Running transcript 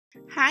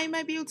Hi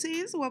my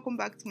beauties, welcome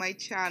back to my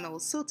channel.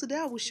 So today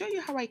I will show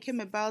you how I came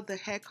about the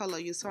hair color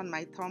you saw on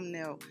my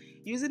thumbnail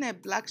using a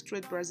black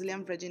straight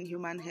Brazilian virgin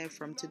human hair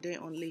from Today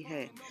Only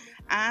Hair.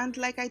 And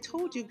like I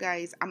told you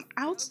guys, I'm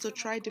out to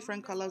try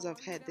different colors of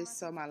hair this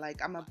summer.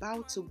 Like I'm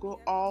about to go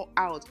all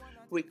out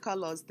with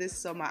colors this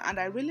summer, and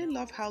I really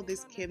love how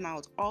this came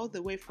out, all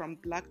the way from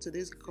black to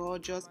this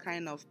gorgeous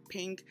kind of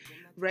pink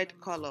red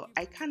color.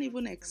 I can't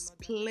even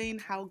explain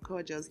how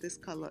gorgeous this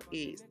color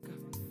is.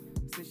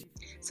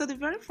 So the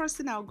very first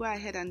thing I'll go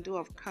ahead and do,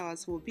 of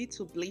course, will be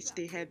to bleach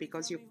the hair,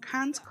 because you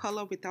can't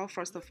color without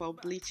first of all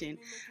bleaching.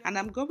 And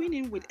I'm going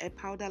in with a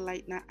powder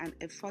lightener and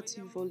a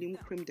 40 volume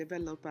cream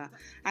developer,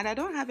 and I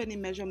don't have any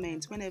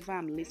measurements whenever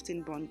I'm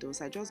lifting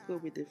bundles. I just go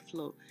with the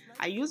flow.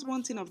 I use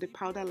 1 tin of the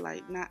powder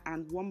lightener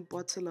and 1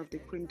 bottle of the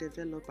cream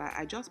developer.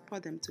 I just pour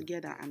them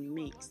together and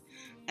mix.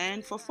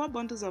 And for 4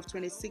 bundles of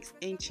 26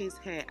 inches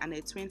hair and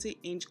a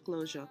 20-inch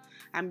closure,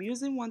 I'm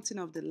using 1 tin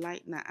of the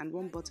lightener and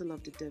 1 bottle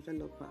of the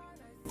developer.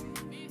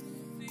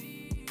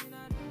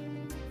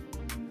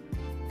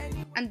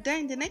 And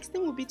then the next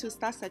thing will be to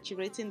start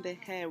saturating the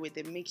hair with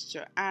the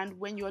mixture. And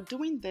when you're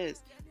doing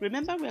this,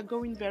 remember we are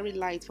going very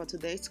light for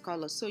today's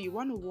color, so you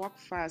want to work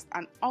fast,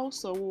 and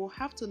also we'll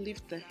have to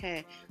lift the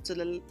hair to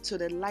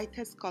the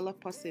lightest color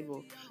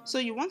possible. So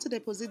you want to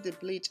deposit the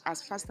bleach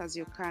as fast as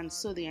you can,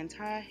 so the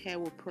entire hair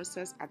will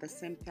process at the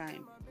same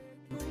time.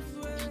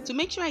 To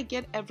make sure I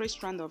get every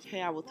strand of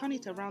hair, I will turn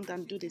it around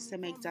and do the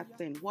same exact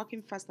thing,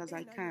 working fast as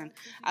I can.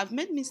 I've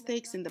made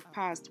mistakes in the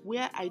past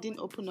where I didn't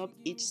open up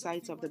each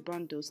side of the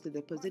bundles to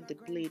deposit the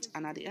bleach,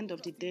 and at the end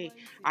of the day,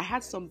 I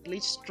had some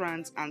bleach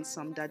strands and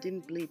some that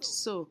didn't bleach.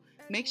 So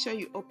make sure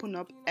you open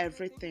up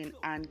everything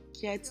and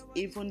get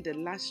even the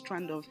last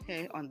strand of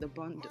hair on the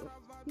bundle.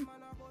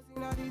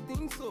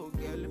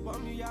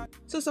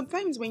 So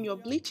sometimes when you're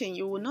bleaching,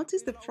 you will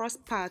notice the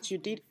first part you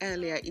did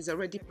earlier is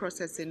already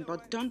processing,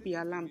 but don't be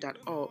alarmed at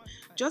all.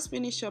 Just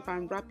finish up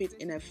and wrap it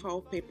in a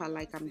foil paper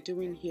like I'm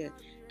doing here.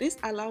 This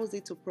allows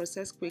it to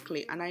process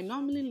quickly, and I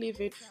normally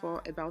leave it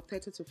for about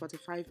 30 to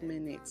 45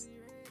 minutes.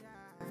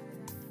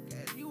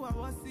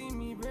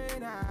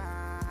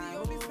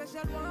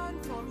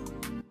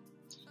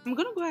 I'm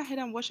gonna go ahead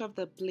and wash off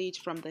the bleach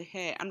from the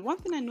hair, and one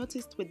thing I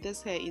noticed with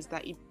this hair is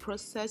that it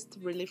processed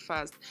really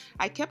fast.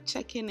 I kept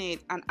checking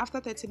it, and after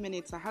 30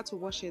 minutes I had to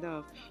wash it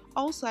off.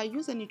 Also, I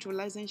use a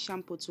neutralizing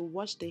shampoo to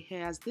wash the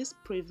hair, as this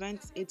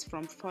prevents it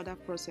from further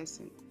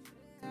processing.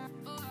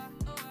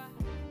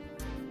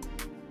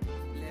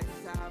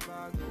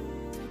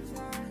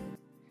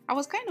 I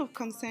was kind of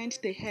concerned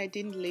the hair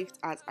didn't lift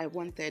as I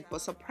wanted,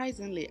 but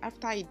surprisingly,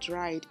 after it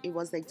dried, it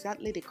was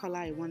exactly the color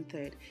I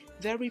wanted.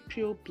 Very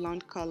pure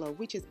blonde color,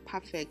 which is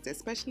perfect,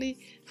 especially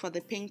for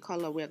the pink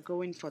color we're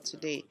going for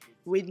today.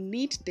 We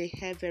need the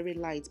hair very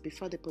light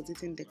before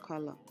depositing the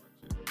color.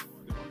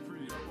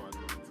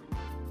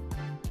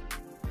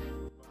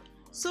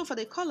 So for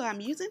the color, I'm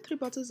using 3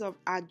 bottles of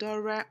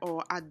Adora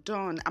or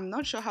Adon. I'm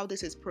not sure how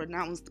this is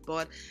pronounced,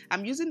 but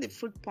I'm using the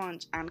fruit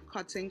punch and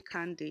cotton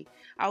candy.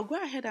 I'll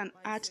go ahead and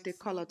add the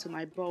color to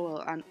my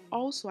bowl, and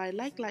also I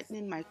like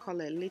lightening my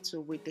color a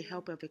little with the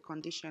help of a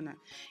conditioner.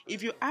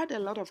 If you add a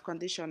lot of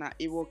conditioner,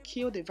 it will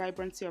kill the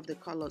vibrancy of the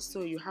color,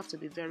 so you have to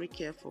be very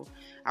careful.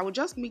 I will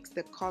just mix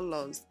the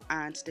colors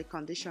and the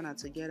conditioner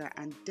together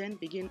and then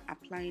begin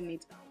applying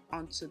it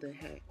onto the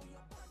hair.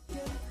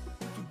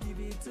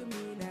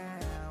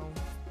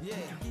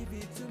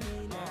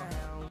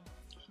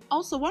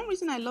 Also, one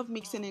reason I love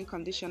mixing in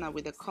conditioner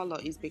with the color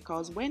is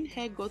because when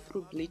hair go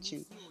through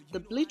bleaching, the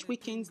bleach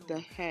weakens the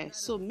hair,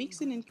 so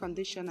mixing in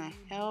conditioner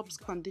helps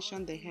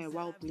condition the hair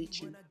while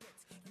bleaching.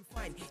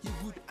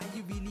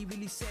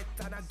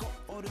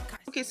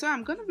 Okay, so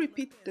I'm going to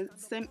repeat the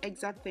same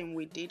exact thing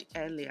we did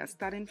earlier,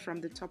 starting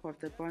from the top of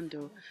the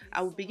bundle.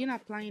 I will begin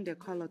applying the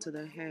color to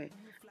the hair.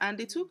 And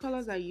the 2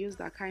 colors I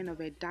used are kind of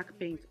a dark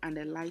pink and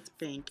a light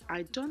pink.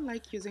 I don't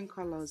like using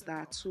colors that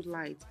are too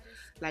light,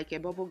 like a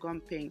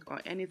bubblegum pink or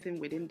anything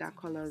within that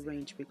color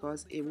range,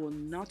 because it will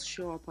not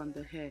show up on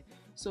the hair.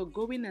 So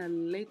going a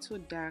little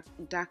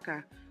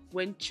darker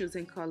when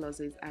choosing colors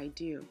is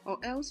ideal. Or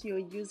else you're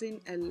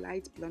using a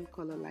light blonde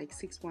color like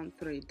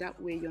 613. That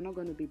way you're not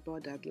going to be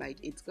bothered, like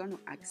it's going to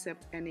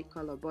accept any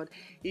color. But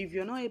if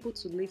you're not able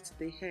to lift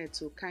the hair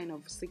to kind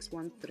of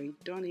 613,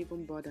 don't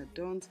even bother.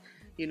 Don't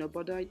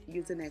bother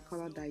using a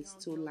color that is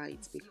too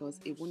light, because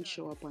it won't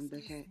show up on the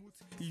hair.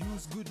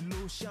 Use good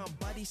lotion,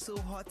 body so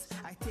hot.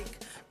 I take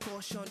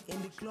caution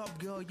in the club,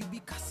 girl. You be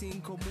causing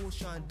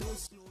commotion.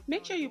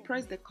 Make sure you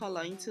press the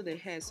color into the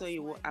hair so it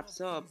will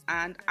absorb.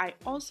 And I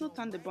also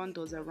turn the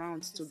bundles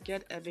around to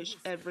get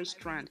every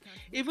strand.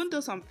 Even though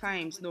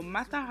sometimes, no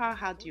matter how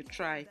hard you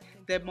try,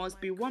 there must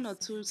be 1 or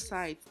 2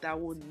 sides that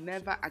will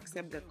never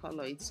accept the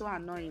color. It's so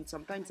annoying.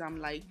 Sometimes I'm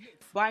like,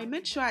 but I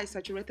made sure I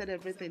saturated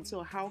everything,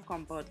 so how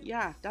come? But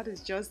yeah, that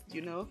is just,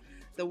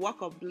 the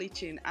work of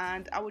bleaching.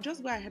 And I will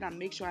just go ahead and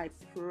make sure I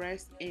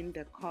press in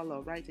the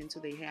color right into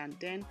the hair, and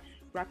then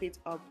wrap it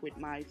up with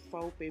my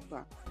foil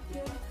paper.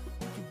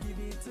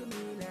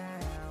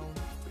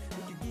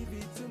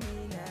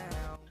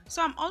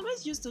 So I'm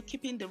always used to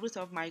keeping the root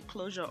of my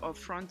closure or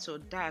frontal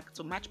dark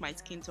to match my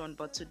skin tone,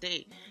 but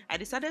today I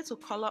decided to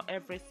color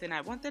everything.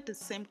 I wanted the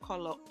same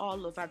color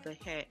all over the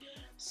hair.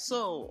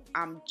 So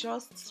I'm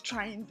just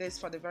trying this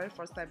for the very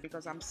first time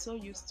because I'm so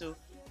used to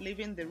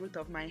leaving the root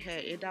of my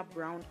hair either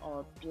brown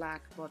or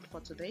black, but for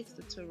today's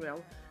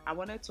tutorial I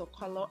wanted to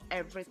color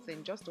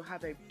everything just to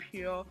have a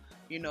pure,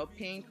 you know,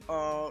 pink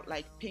or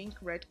like pink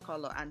red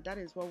color, and that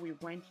is what we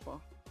went for.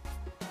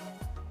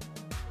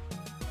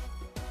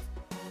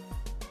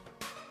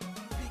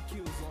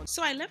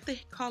 So I left the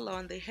color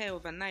on the hair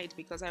overnight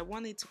because I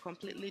want it to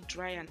completely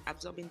dry and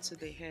absorb into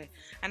the hair,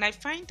 and I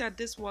find that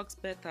this works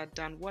better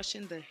than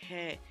washing the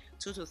hair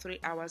 2 to 3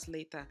 hours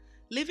later.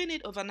 Leaving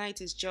it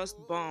overnight is just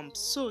bomb.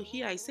 So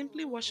here I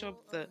simply wash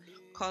up the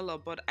color,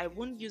 but I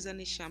won't use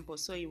any shampoo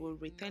so it will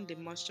retain the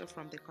moisture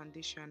from the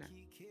conditioner.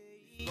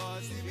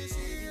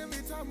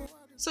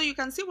 So you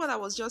can see what I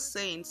was just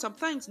saying.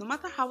 Sometimes no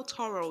matter how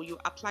thorough you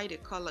apply the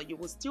color, you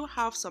will still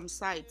have some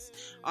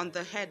sides on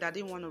the hair that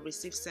didn't want to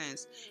receive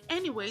sense.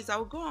 Anyways,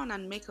 I'll go on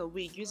and make a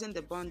wig using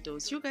the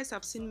bundles. You guys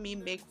have seen me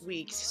make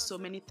wigs so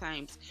many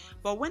times,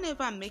 but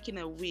whenever I'm making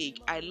a wig,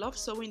 I love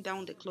sewing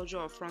down the closure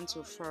of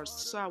frontal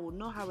first, so I will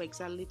know how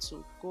exactly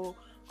to go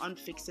on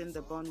fixing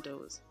the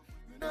bundles.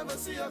 Never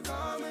see her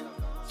coming.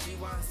 She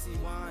wants see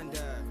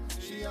Wanda.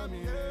 She on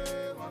me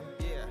head.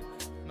 Yeah,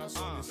 not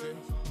so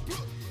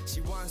she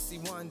wants see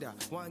Wanda.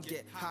 Want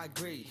get high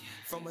grade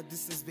from a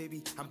distance,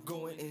 baby. I'm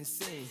going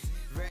insane.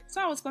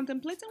 So I was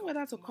contemplating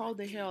whether to curl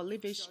the hair or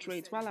leave it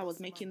straight while I was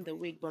making the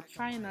wig, but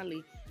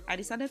finally I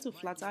decided to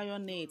flat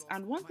iron it.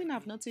 And one thing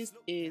I've noticed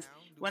is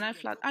when I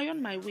flat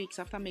iron my wigs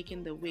after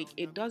making the wig,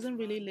 it doesn't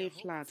really lay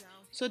flat.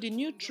 So the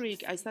new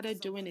trick I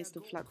started doing is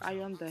to flat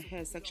iron the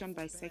hair section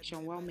by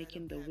section while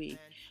making the wig.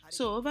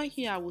 So over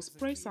here I will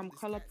spray some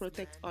color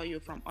protect oil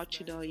from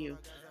Orchid Oil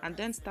and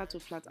then start to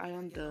flat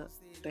iron the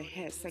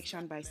hair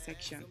section by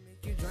section.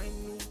 You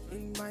join me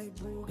in my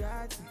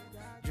Bugatti.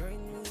 Join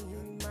me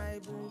in my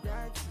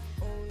Bugatti.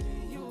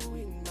 Only you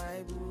in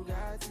my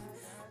Bugatti.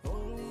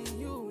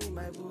 Only you in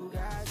my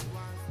Bugatti.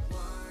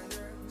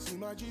 See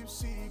my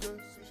gypsy girl.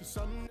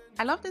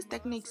 I love this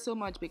technique so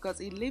much because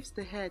it leaves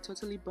the hair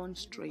totally bun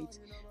straight.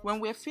 When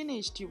we're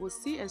finished, you will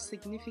see a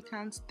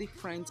significant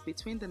difference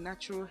between the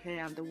natural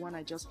hair and the one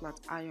I just flat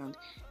ironed.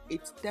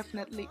 It's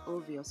definitely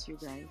obvious, you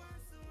guys.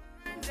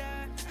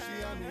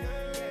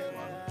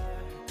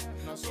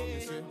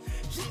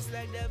 She's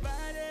like the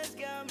baddest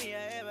girl me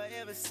I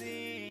ever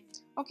seen.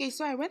 Okay,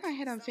 so I went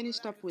ahead and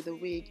finished up with the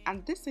wig,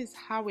 and this is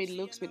how it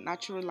looks with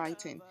natural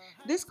lighting.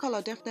 This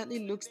color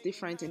definitely looks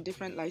different in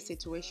different light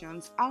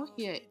situations. Out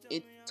here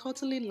it's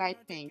totally light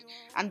pink,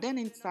 and then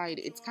inside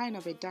it's kind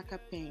of a darker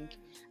pink,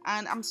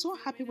 and I'm so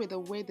happy with the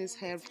way this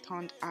hair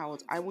turned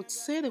out. I would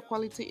say the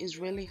quality is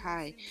really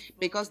high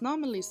because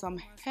normally some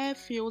hair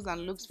feels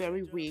and looks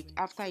very weak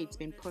after it's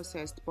been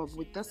processed, but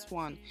with this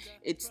one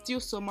it's still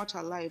so much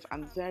alive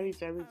and very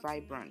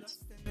vibrant.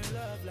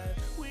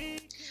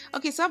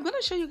 Okay, so I'm going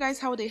to show you guys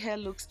how the hair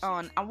looks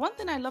on, and one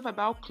thing I love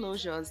about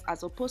closures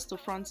as opposed to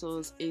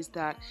frontals is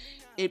that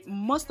it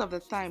most of the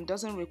time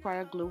doesn't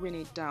require gluing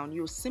it down.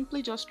 You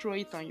simply just throw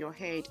it on your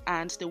head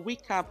and the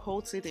wig cap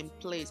holds it in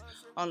place,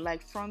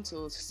 unlike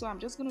frontals. So I'm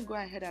just going to go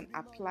ahead and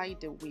apply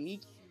the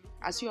wig.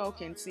 As you all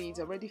can see, it's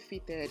already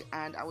fitted,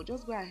 and I will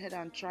just go ahead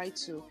and try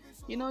to,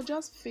 you know,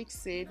 just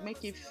fix it,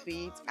 make it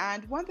fit.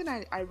 And one thing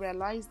I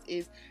realized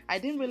is I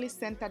didn't really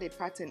center the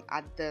pattern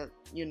at the,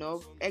 you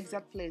know,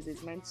 exact place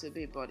it's meant to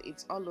be, but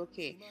it's all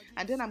okay.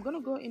 And then I'm gonna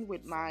go in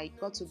with my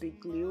got to be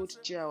glued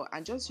gel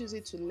and just use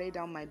it to lay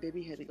down my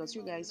baby hair, because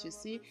you guys, you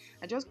see,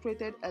 I just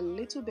created a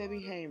little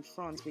baby hair in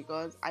front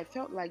because I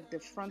felt like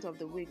the front of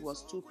the wig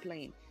was too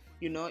plain.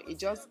 You know, it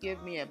just gave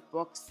me a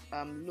box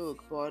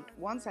look, but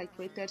once I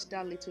created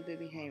that little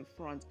baby hair in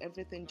front,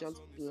 everything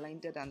just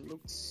blended and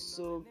looked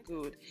so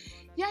good.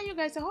 Yeah, you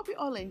guys, I hope you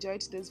all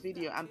enjoyed this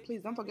video, and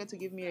please don't forget to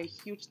give me a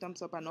huge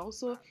thumbs up and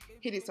also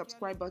hit the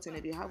subscribe button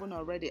if you haven't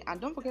already,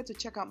 and don't forget to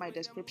check out my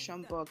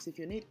description box if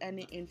you need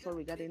any info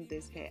regarding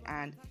this hair,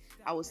 and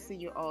I will see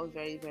you all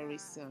very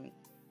soon.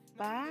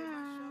 Bye.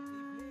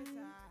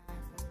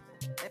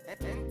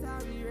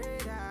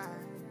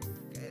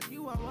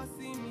 You are what's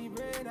in me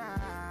brain.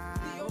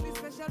 The only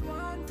special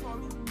one for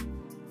me.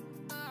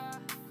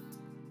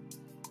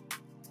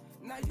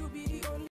 Now you be the only